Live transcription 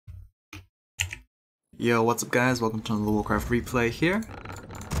Yo, what's up guys? Welcome to another Warcraft replay here.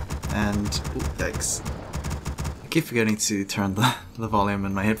 And, yikes. I keep forgetting to turn the volume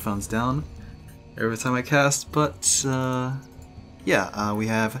in my headphones down every time I cast, but we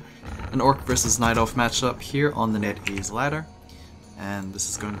have an Orc versus Night Elf matchup here on the Netease ladder. And this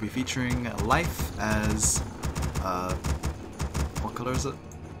is going to be featuring Life as, what color is it?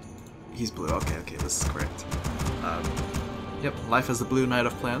 He's blue, okay, this is correct. Yep, Life as the blue Night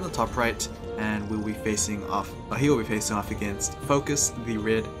Elf player on the top right, and he will be facing off against FoCuS, the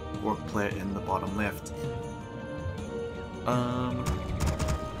red Orc player in the bottom left. I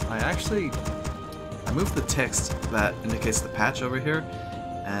moved the text that indicates the patch over here,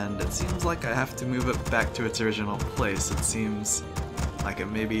 and it seems like I have to move it back to its original place. It seems like it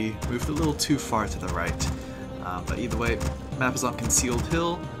maybe moved a little too far to the right. But either way, map is on Concealed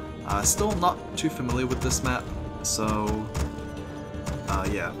Hill. Still not too familiar with this map, so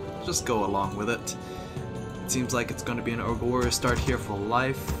yeah, just go along with it. It seems like it's going to be an Ogre Warrior start here for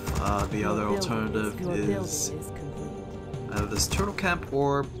Life. The other alternative is this Turtle Camp,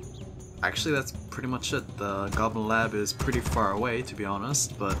 or actually that's pretty much it. The Goblin Lab is pretty far away, to be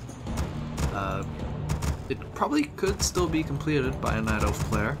honest, but it probably could still be completed by a Night Elf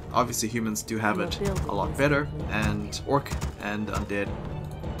player. Obviously humans do have it a lot better, and Orc and Undead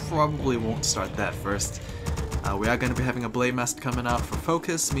probably won't start that first. We are going to be having a Blade Master coming out for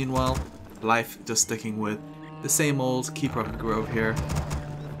FoCuS. Meanwhile, Life just sticking with the same old Keeper of the Grove here.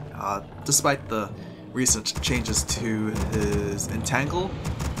 Despite the recent changes to his Entangle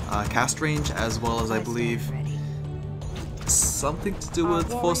cast range, as well as I believe something to do with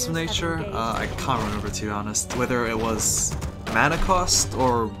Force of Nature. I can't remember, to be honest, whether it was mana cost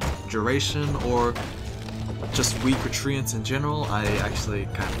or duration or just weak retreats in general. I actually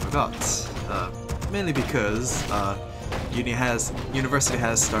kind of forgot. Mainly because University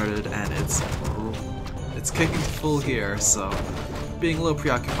has started and it's kicking full gear, so being a little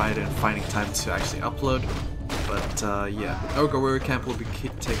preoccupied and finding time to actually upload. But yeah, Ogre Warrior Camp will be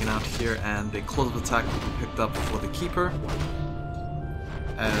taken out here, and the close of attack will be picked up for the Keeper.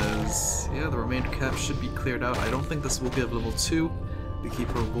 As yeah, the remainder camp should be cleared out. I don't think this will be at level 2. The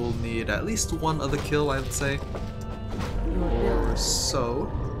Keeper will need at least one other kill, I would say. Or so.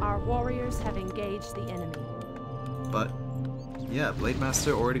 Our warriors have engaged the enemy. But yeah, Blade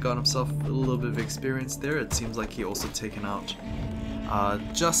Master already got himself a little bit of experience there. It seems like he also taken out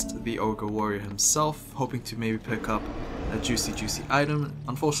just the Ogre Warrior himself, hoping to maybe pick up a juicy item.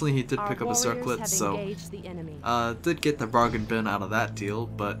 Unfortunately, he did pick up a circlet, so did get the bargain bin out of that deal,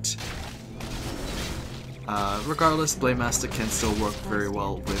 but regardless, Blade Master can still work very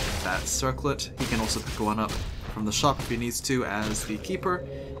well with that circlet. He can also pick one up from the shop if he needs to, as the Keeper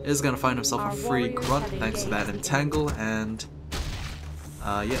is going to find himself a free grunt thanks to that Entangle, and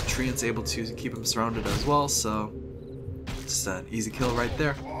yeah, Treant's able to keep him surrounded as well, so just an easy kill right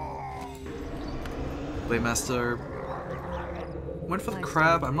there. Blade Master went for the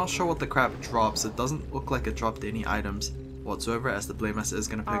crab. I'm not sure what the crab drops. It doesn't look like it dropped any items whatsoever, as the Blade Master is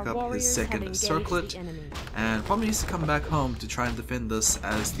going to pick up his second circlet and probably needs to come back home to try and defend this,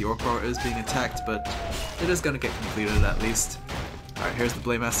 as the Orc Warrior is being attacked, but it is going to get completed at least. Alright, here's the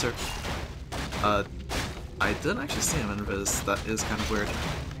Blade Master. I didn't actually see him in this. That is kind of weird.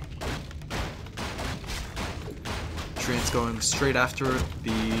 Treant's going straight after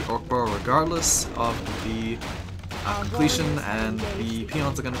the Orc Warrior regardless of the completion, and the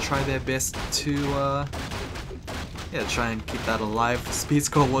peons are going to try their best to yeah, try and keep that alive. Speed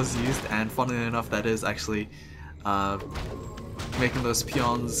Skull was used, and funnily enough, that is actually making those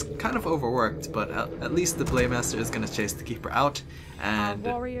peons kind of overworked, but at least the Blade Master is going to chase the Keeper out, and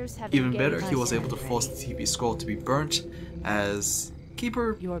even better, he was able to force the TP scroll to be burnt, as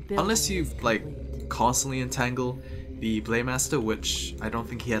Keeper, unless you like constantly entangle the Blade Master, which I don't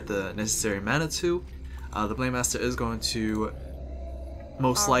think he had the necessary mana to, the Blade Master is going to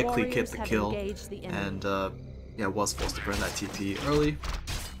most likely get the kill, and yeah, was forced to burn that TP early.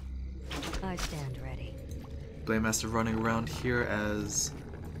 I stand ready. Blade Master running around here, as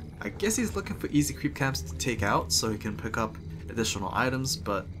I guess he's looking for easy creep camps to take out so he can pick up additional items,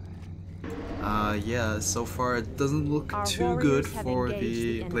 but yeah, so far it doesn't look too good for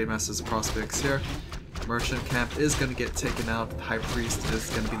the Blade Master's prospects here. Merchant camp is going to get taken out. The High Priest is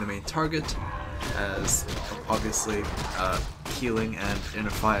going to be the main target, as obviously healing and inner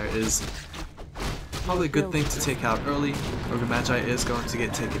fire is probably a good thing to take out early. Ogre Magi is going to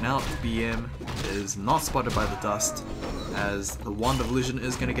get taken out. BM is not spotted by the dust, as the Wand of Illusion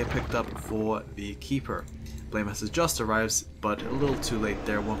is going to get picked up for the Keeper. Blamemaster just arrives, but a little too late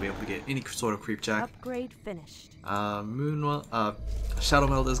there, won't be able to get any sort of creep jack. Upgrade finished. Shadow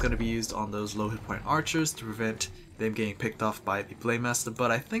Meld is going to be used on those low hit point archers to prevent them getting picked off by the Blamemaster,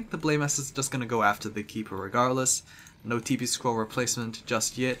 but I think the Blamemaster is just going to go after the Keeper regardless. No TP scroll replacement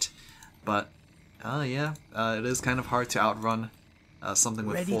just yet, but yeah, it is kind of hard to outrun something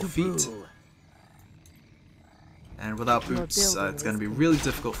with 4 feet. And without boots, it's going to be really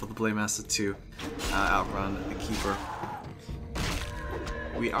difficult for the Blamemaster to outrun the Keeper.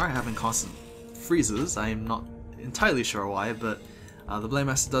 We are having constant freezes. I am not entirely sure why, but the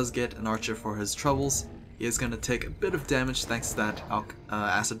Blamemaster does get an archer for his troubles. He is going to take a bit of damage thanks to that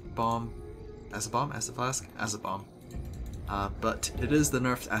acid bomb. Acid bomb? Acid flask? Acid bomb. But it is the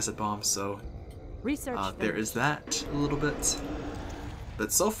nerfed acid bomb, so there is that a little bit.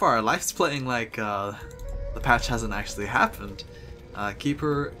 But so far, life's playing like the patch hasn't actually happened.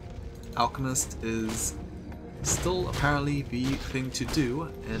 Keeper Alchemist is still apparently the thing to do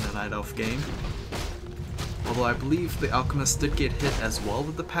in a Night Elf game. Although I believe the Alchemist did get hit as well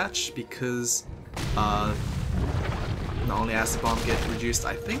with the patch because not only Acid Bomb get reduced,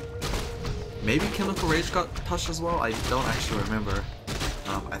 I think maybe Chemical Rage got touched as well. I don't actually remember.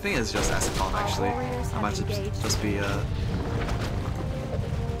 I think it's just Acid Bomb actually. I might just be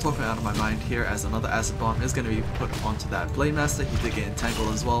talking out of my mind here, as another Acid Bomb is going to be put onto that Blamemaster. He did get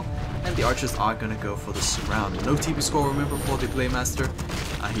entangled as well, and the archers are going to go for the surround. No TP score, remember, for the Blamemaster.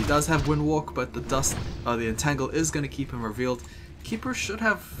 He does have Windwalk, but the dust, the entangle is going to keep him revealed. Keeper should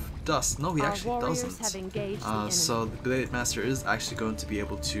have dust. No, he actually doesn't. So the Blamemaster is actually going to be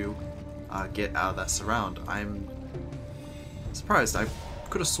able to get out of that surround. I'm surprised. I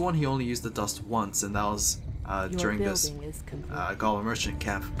could have sworn he only used the dust once, and that was during this Golem Merchant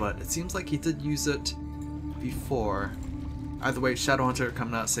camp, but it seems like he did use it before. Either way, Shadowhunter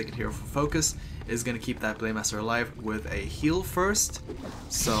coming out second hero for FoCuS is going to keep that Blamemaster alive with a heal first,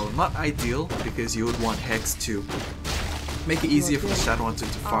 so not ideal because you would want Hex to make it easier for the Shadowhunter to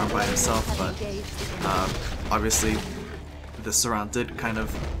farm by himself, but obviously the surround did kind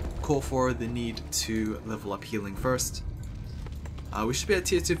of call for the need to level up healing first. We should be at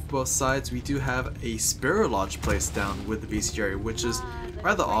tier 2 for both sides. We do have a Spirit Lodge placed down with the Bestiary, which is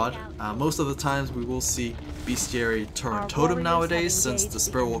rather odd. Most of the times we will see Bestiary Torrent Totem nowadays, since the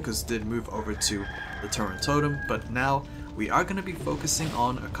Spirit Walkers did move over to the Torrent Totem, but now we are going to be focusing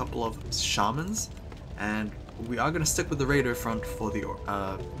on a couple of Shamans, and we are going to stick with the Raider front for the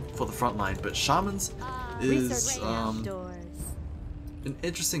front line, but Shamans is an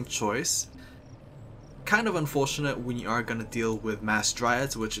interesting choice. Kind of unfortunate when you are going to deal with Mass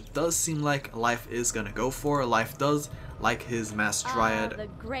Dryads, which it does seem like Life is going to go for. Life does like his Mass Dryad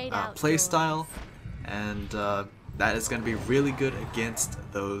playstyle, and that is going to be really good against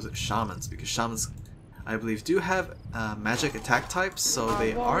those Shamans, because Shamans, I believe, do have magic attack types, so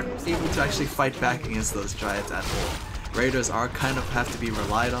they aren't able to actually fight back against those Dryads at all. Raiders are kind of have to be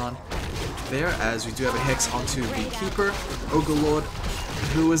relied on there, as we do have a Hex onto the Keeper. Ogre Lord,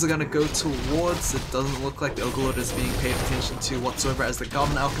 who is it going to go towards? It doesn't look like the Ogre Lord is being paid attention to whatsoever, as the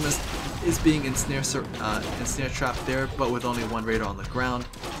Goblin Alchemist is being ensnare trapped there, but with only one Raider on the ground.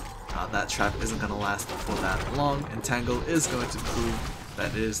 That trap isn't going to last for that long. Entangle is going to prove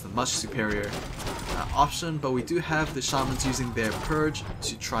that it is the much superior option, but we do have the Shamans using their Purge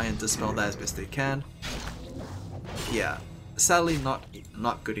to try and dispel that as best they can. Yeah, sadly not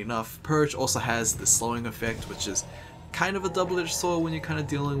good enough. Purge also has the slowing effect, which is kind of a double-edged sword when you're kind of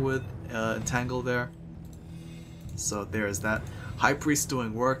dealing with Entangle there. So there is that. High Priest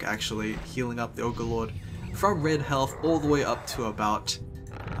doing work, actually healing up the Ogre Lord from red health all the way up to about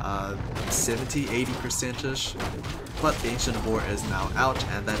 70-80%ish. But the Ancient of War is now out,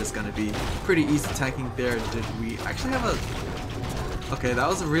 and that is going to be pretty easy tanking there. Did we actually have a... Okay, that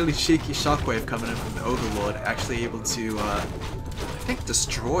was a really cheeky shockwave coming in from the Ogre Lord, actually able to, I think,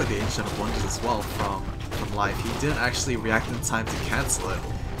 destroy the Ancient of Wonders as well from Life. He didn't actually react in time to cancel it,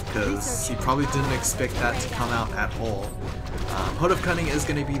 because he probably didn't expect that to come out at all. Hood of Cunning is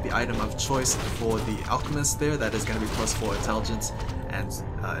going to be the item of choice for the Alchemist there. That is going to be +4 intelligence and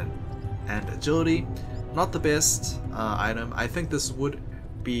agility. Not the best item. I think this would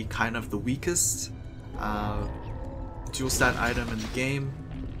be kind of the weakest dual stat item in the game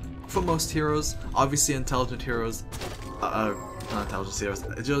for most heroes. Obviously intelligent heroes, not intelligent heroes,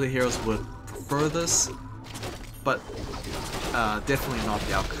 agility heroes would prefer this, but definitely not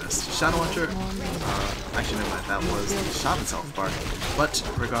the Alchemist. Shadowhunter, actually never mind, that was the Shaman's health bar. But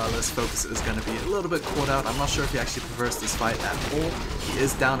regardless, FoCuS is going to be a little bit caught out. I'm not sure if he actually prefers this fight at all. He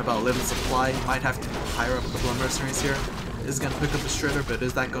is down about 11 supply. He might have to hire up a couple of mercenaries here. is going to pick up the Shredder, but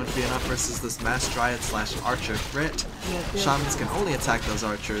is that going to be enough versus this Mass Dryad slash Archer threat? Shamans can only attack those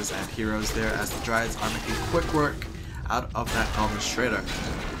Archers and Heroes there, as the Dryads are making quick work out of that Goblin Shredder.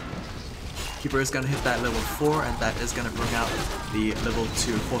 Keeper is going to hit that level 4, and that is going to bring out the level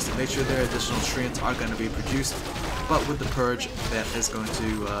 2 Force of Nature there. Additional Treants are going to be produced, but with the Purge, that is going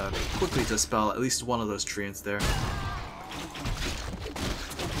to quickly dispel at least one of those Treants there.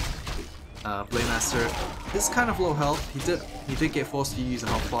 Blademaster is kind of low health. He did get forced to use a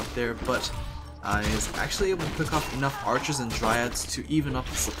health block there, but is actually able to pick off enough Archers and Dryads to even up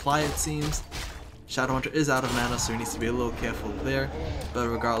the supply, it seems. Shadowhunter is out of mana, so he needs to be a little careful there, but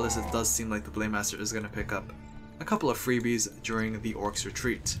regardless, it does seem like the Blademaster is going to pick up a couple of freebies during the Orc's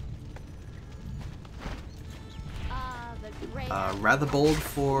retreat. Rather bold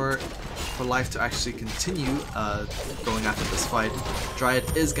for Life to actually continue going after this fight. Dryad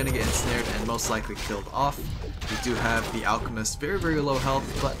is going to get ensnared and most likely killed off. We do have the Alchemist very, very low health,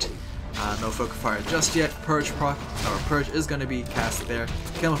 but no Focus Fire just yet. Purge is going to be cast there.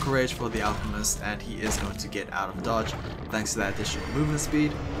 Chemical Rage for the Alchemist, and he is going to get out of dodge thanks to that additional movement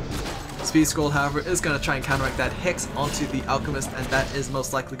speed. Speed Scroll, however, is going to try and counteract that Hex onto the Alchemist, and that is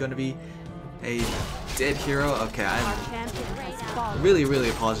most likely going to be a dead hero. Okay, I'm really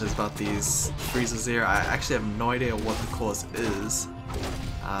apologize about these freezes here. I actually have no idea what the cause is.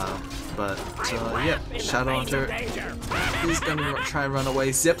 Yeah, Shadowhunter is going to try and run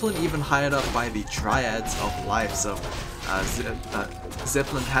away. Zeppelin even hired up by the Dryads of Life, so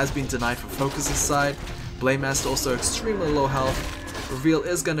Zeppelin has been denied for FoCuS' side. Blademaster also extremely low health. Reveal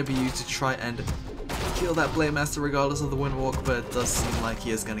is going to be used to try and kill that Blademaster regardless of the Windwalk, but it does seem like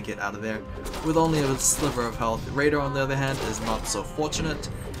he is going to get out of there with only a sliver of health. Raider, on the other hand, is not so fortunate,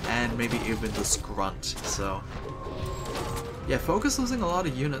 and maybe even this Grunt, so yeah, FoCuS losing a lot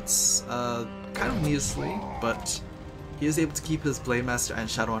of units, kind of needlessly, but he is able to keep his Blademaster and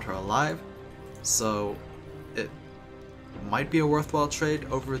Shadowhunter alive, so it might be a worthwhile trade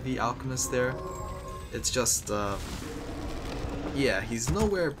over the Alchemist there. It's just, yeah, he's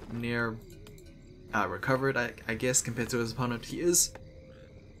nowhere near recovered, I guess, compared to his opponent. He is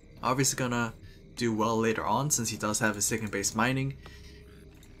obviously gonna do well later on since he does have his second base mining,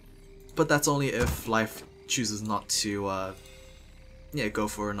 but that's only if Life chooses not to yeah, go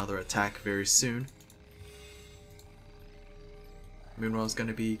for another attack very soon. Moonraw is going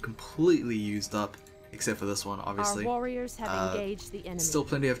to be completely used up, except for this one, obviously. Our warriors have engaged the enemy. Still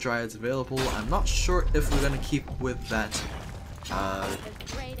plenty of Dryads available. I'm not sure if we're going to keep with that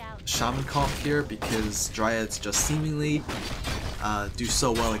Shaman comp here, because Dryads just seemingly do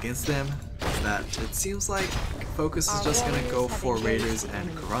so well against them that it seems like FoCuS is just going to go for Raiders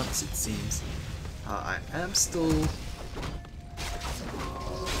and Grunts, it seems. I am still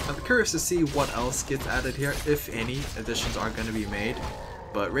curious to see what else gets added here, if any additions are going to be made,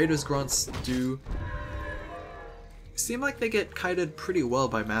 but Raiders Grunts do seem like they get kited pretty well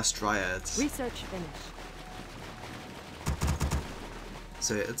by Mass Dryads. Research finished.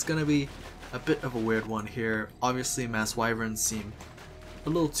 So yeah, it's going to be a bit of a weird one here. Obviously Mass Wyverns seem a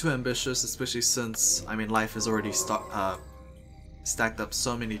little too ambitious, especially since, I mean, Life has already stacked up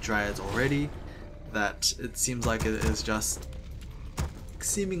so many Dryads already that it seems like it is just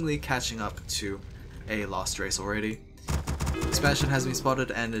seemingly catching up to a lost race already. Expansion has been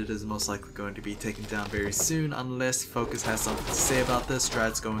spotted, and it is most likely going to be taken down very soon unless FoCuS has something to say about this.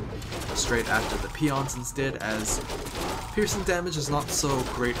 Dryad's going straight after the peons instead, as piercing damage is not so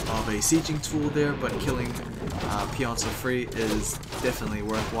great of a sieging tool there, but killing peons for free is definitely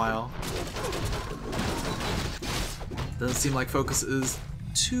worthwhile. Doesn't seem like FoCuS is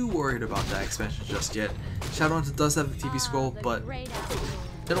too worried about that expansion just yet. Shadowhunter does have the TP scroll, but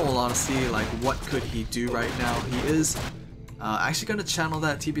in all honesty, like, what could he do right now? He is actually going to channel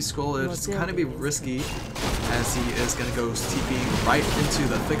that TP scroll. It's kind of be risky, as he is going to go TPing right into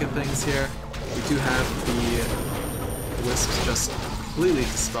the thick of things here. We do have the Wisps just completely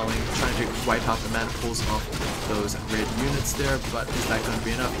dispelling, trying to wipe out the mana pools of those red units there, but is that going to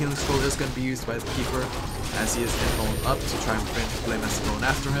be enough? Healing Scroll is going to be used by the Keeper, as he is invulnerable up to try and prevent Blademaster going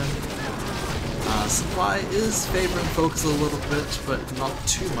after him. Supply is favoring FoCuS a little bit, but not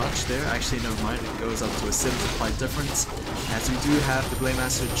too much there. Actually, never mind, it goes up to a 7 supply difference, as we do have the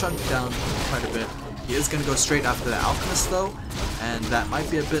Blademaster chunked down quite a bit. He is going to go straight after the Alchemist though, and that might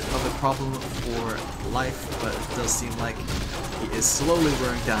be a bit of a problem for Life, but it does seem like he is slowly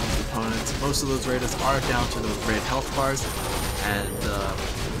wearing down his opponent. Most of those Raiders are down to those red health bars, and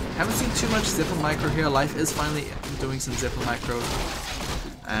haven't seen too much Zeppelin Micro here. Life is finally doing some Zeppelin Micro,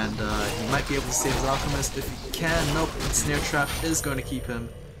 and he might be able to save his Alchemist if he can. Nope, Snare Trap is going to keep him.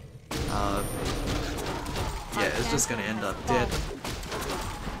 yeah, it's just gonna end up dead.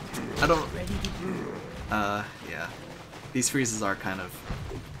 I don't... yeah. These freezes are kind of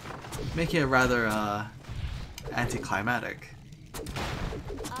making it rather, anticlimactic.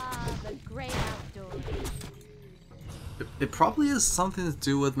 The great outdoors. It probably has something to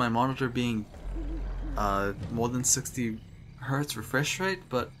do with my monitor being, more than 60 Hertz refresh rate,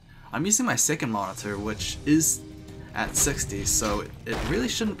 but I'm using my second monitor, which is at 60, so it really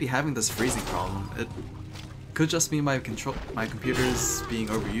shouldn't be having this freezing problem. It could just be my computer's being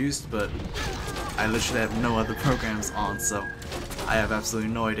overused, but I literally have no other programs on, so I have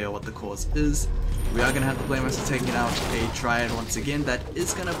absolutely no idea what the cause is. We are gonna have the Blademaster taking out a Dryad once again. That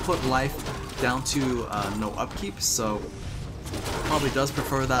is gonna put life down to no upkeep, so probably does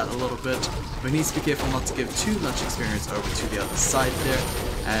prefer that a little bit, but needs to be careful not to give too much experience over to the other side there,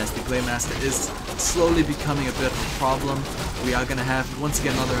 as the Blademaster is slowly becoming a bit of a problem. We are going to have once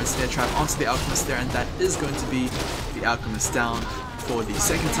again another ensnare trap onto the Alchemist there, and that is going to be the Alchemist down for the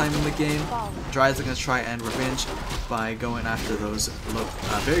second time in the game. Dryads are going to try and revenge by going after those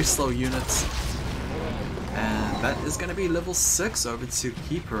very slow units. And that is going to be level 6 over to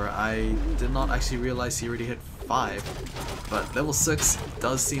Keeper. I did not actually realize he already hit 5, but level 6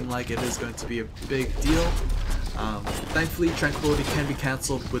 does seem like it is going to be a big deal. Thankfully, Tranquility can be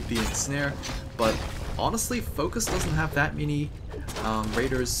cancelled with the Ensnare, but honestly, FoCuS doesn't have that many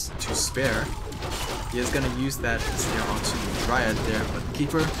Raiders to spare. He is going to use that Ensnare onto the Dryad there, but the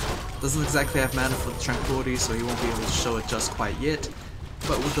Keeper doesn't exactly have mana for the Tranquility, so he won't be able to show it just quite yet.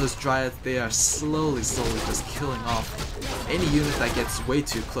 But with those Dryads, they are slowly just killing off any unit that gets way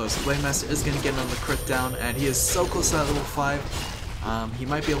too close. Blademaster is going to get another crit down, and he is so close to that level 5. He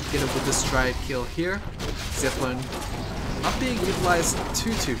might be able to get it with this Dryad kill here. Zeppelin not being utilized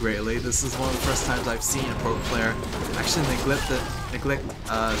too greatly. This is one of the first times I've seen a pro player actually neglect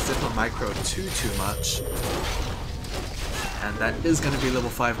Zeppelin micro too much. And that is going to be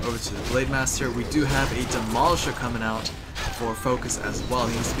level 5 over to the Blademaster. We do have a Demolisher coming out for FoCuS as well.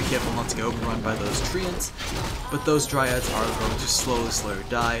 He needs to be careful not to get overrun by those Treants, but those Dryads are going to slowly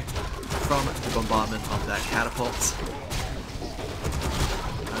die from the bombardment of that catapult.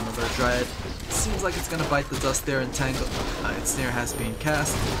 Another Dryad. Seems like it's going to bite the dust there, and Tangle. Its snare has been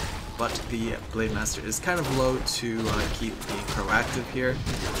cast, but the Blademaster is kind of low to keep being proactive here.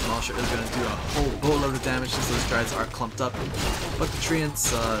 Demolisher is going to do a whole boatload of damage since those Dryads are clumped up, but the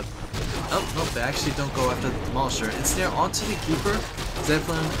Treants, oh, nope, they actually don't go after the Demolisher. Ensnare onto the Keeper.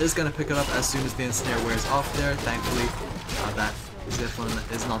 Zeppelin is going to pick it up as soon as the Ensnare wears off there. Thankfully, that Zeppelin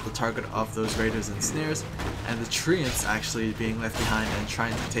is not the target of those Raiders and Snares, and the Treants actually being left behind and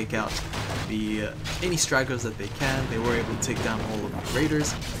trying to take out any stragglers that they can. They were able to take down all of the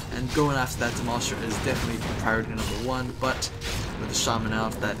Raiders, and going after that Demolisher is definitely priority number 1, but with the Shaman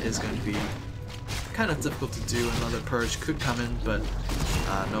out, that is going to be kind of difficult to do. Another Purge could come in, but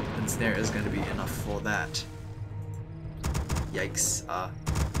nope, Ensnare is going to be enough for that. Yikes.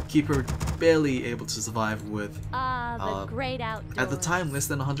 Keeper barely able to survive with the great outdoors. at the time less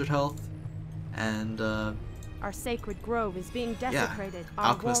than 100 health, and our sacred grove is being desecrated. Yeah,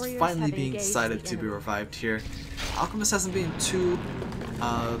 Alchemist finally being decided to be revived here. Alchemist hasn't been too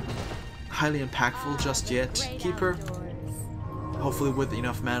highly impactful just yet. Keeper, hopefully with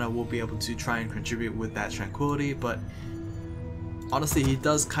enough mana, will be able to try and contribute with that Tranquility, but honestly, he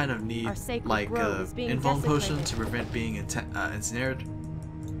does kind of need like Invuln Potion to prevent being ensnared.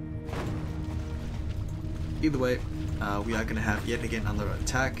 Either way, we are going to have yet again another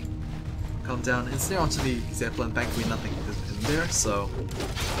attack come down. Ensnare onto the Zeppelin. Thankfully nothing is in there, so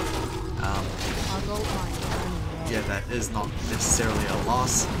yeah, that is not necessarily a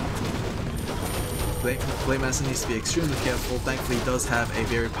loss. Blademaster needs to be extremely careful. Thankfully he does have a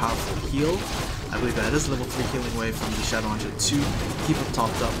very powerful heal. I believe that is level 3 healing wave from the Shadow Hunter to keep it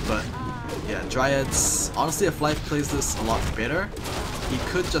topped up, but yeah, Dryads, honestly if Life plays this a lot better, he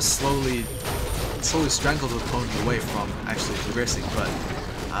could just slowly strangle the opponent away from actually progressing, but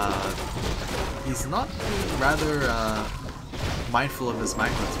he's not being rather mindful of his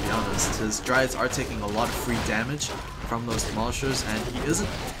micro, to be honest. His Dryads are taking a lot of free damage from those Demolishers, and he isn't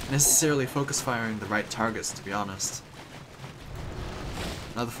necessarily focus firing the right targets, to be honest.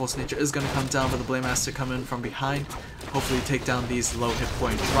 Another Force Nature is going to come down, but the Blademaster come in from behind, hopefully take down these low hit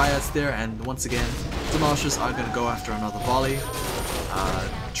point Dryads there, and once again, Demolishers are going to go after another volley.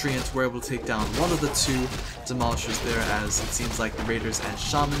 Treants were able to take down one of the 2 Demolishers there, as it seems like the Raiders and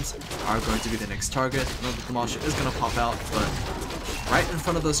Shamans are going to be the next target. Another Demolisher is going to pop out, but right in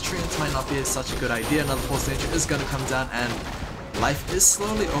front of those Treants might not be such a good idea. Another Force Nature is going to come down, and Life is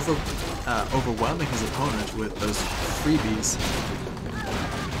slowly overwhelming his opponent with those freebies.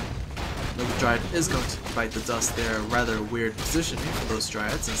 The Dryad is going to bite the dust there. Rather weird positioning for those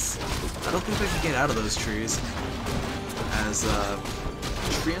Dryads, since I don't think they can get out of those trees. As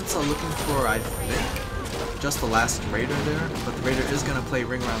Treants are looking for, I think, just the last Raider there, but the Raider is going to play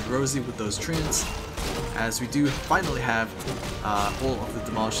Ring Around Rosie with those Treants, as we do finally have all of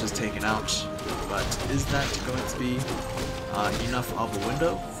the Demolishers taken out. But is that going to be enough of a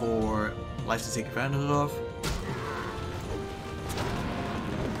window for Life to take advantage of?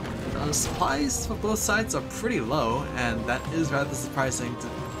 Supplies for both sides are pretty low, and that is rather surprising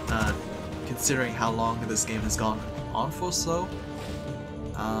to, considering how long this game has gone on for. So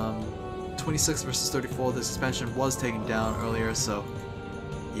 26 versus 34, this expansion was taken down earlier, so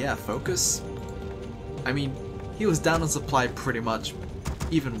yeah, FoCuS, I mean, he was down on supply pretty much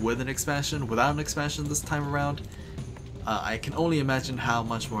even with an expansion. Without an expansion this time around, I can only imagine how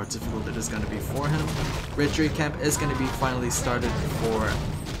much more difficult it is going to be for him. Red Drake Camp is going to be finally started for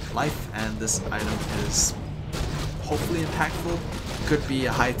Life, and this item is hopefully impactful. Could be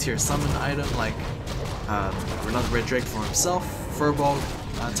a high tier summon item like another Red Drake for himself. Furball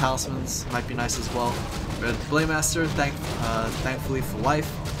talismans might be nice as well. Red Blademaster, thankfully for Life,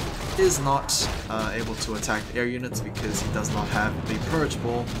 is not able to attack air units because he does not have the Purge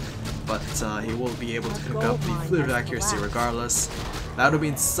Ball, but he will be able to pick up the Fluid Accuracy regardless. That would have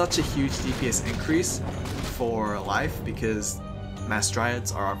been such a huge DPS increase for Life, because Mass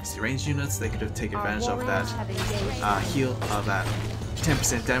Dryads are obviously ranged units. They could have taken advantage of that heal, that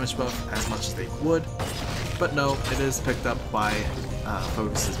 10% damage buff as much as they would. But no, it is picked up by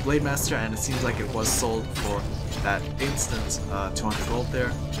FoCuS' Blademaster, and it seems like it was sold for that instant 200 gold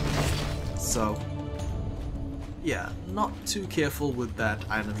there. So yeah, not too careful with that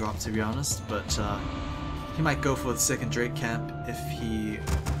item drop, to be honest, but he might go for the second Drake Camp if he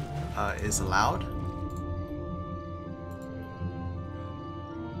is allowed.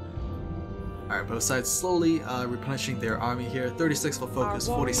 Alright, both sides slowly replenishing their army here. 36 for FoCuS,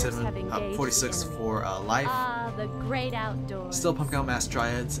 46 for Life. The great outdoors. Still pumping out Mass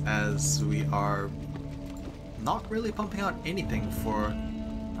Dryads, as we are not really pumping out anything for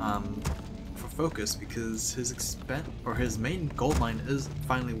FoCuS, because his main gold mine is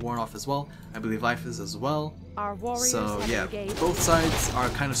finally worn off as well. I believe Life is as well. So yeah, both sides are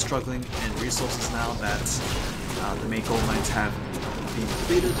kind of struggling in resources now that the main gold mines have been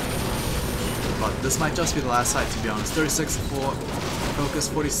depleted. But this might just be the last side, to be honest. 36 for FoCuS,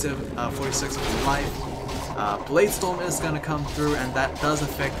 46 for Life. Bladestorm is going to come through, and that does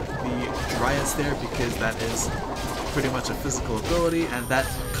affect the Dryads there, because that is pretty much a physical ability, and that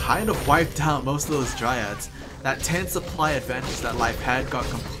kind of wiped out most of those Dryads. That 10 supply advantage that Life had got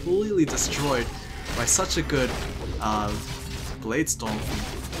completely destroyed by such a good Bladestorm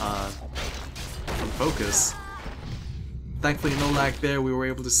from FoCuS. Thankfully, no lag there. We were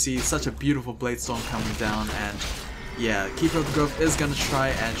able to see such a beautiful Bladestorm coming down, and yeah, Keeper of the Grove is gonna try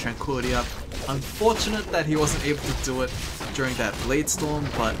and Tranquility up. Unfortunate that he wasn't able to do it during that Bladestorm,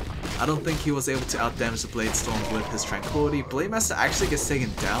 but I don't think he was able to outdamage the Bladestorm with his Tranquility. Blademaster actually gets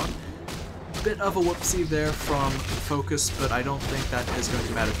taken down. Bit of a whoopsie there from FoCuS, but I don't think that is going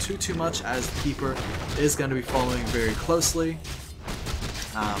to matter too much, as the Keeper is going to be following very closely.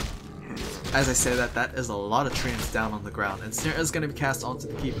 As I say that is a lot of Treants down on the ground, and Snare is going to be cast onto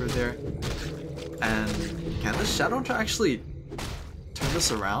the Keeper there. And can the Shadowhunter actually turn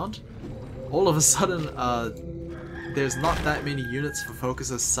this around? All of a sudden, there's not that many units for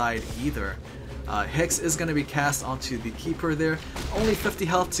FoCuS' side either. Hex is going to be cast onto the Keeper there. Only 50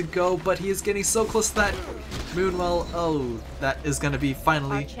 health to go, but he is getting so close to that Moonwell. Oh, that is going to be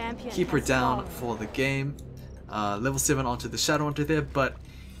finally Keeper down for the game. Level 7 onto the Shadowhunter there, but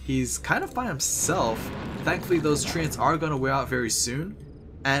he's kind of by himself. Thankfully, those Treants are going to wear out very soon,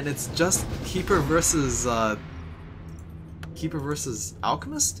 and it's just Keeper versus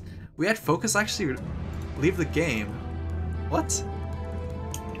Alchemist. We had FoCuS actually leave the game. What?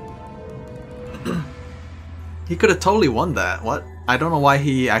 He could have totally won that. What? I don't know why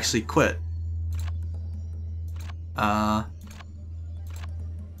he actually quit. Wow.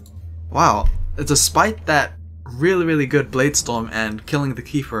 Despite that really good Bladestorm and killing the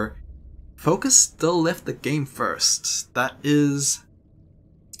Keeper, FoCuS still left the game first. That is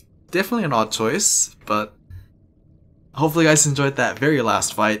definitely an odd choice, but hopefully you guys enjoyed that very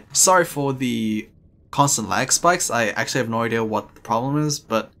last fight. Sorry for the constant lag spikes. I actually have no idea what the problem is,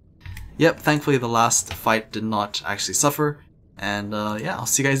 but yep, thankfully the last fight did not actually suffer. And yeah, I'll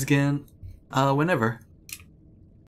see you guys again whenever.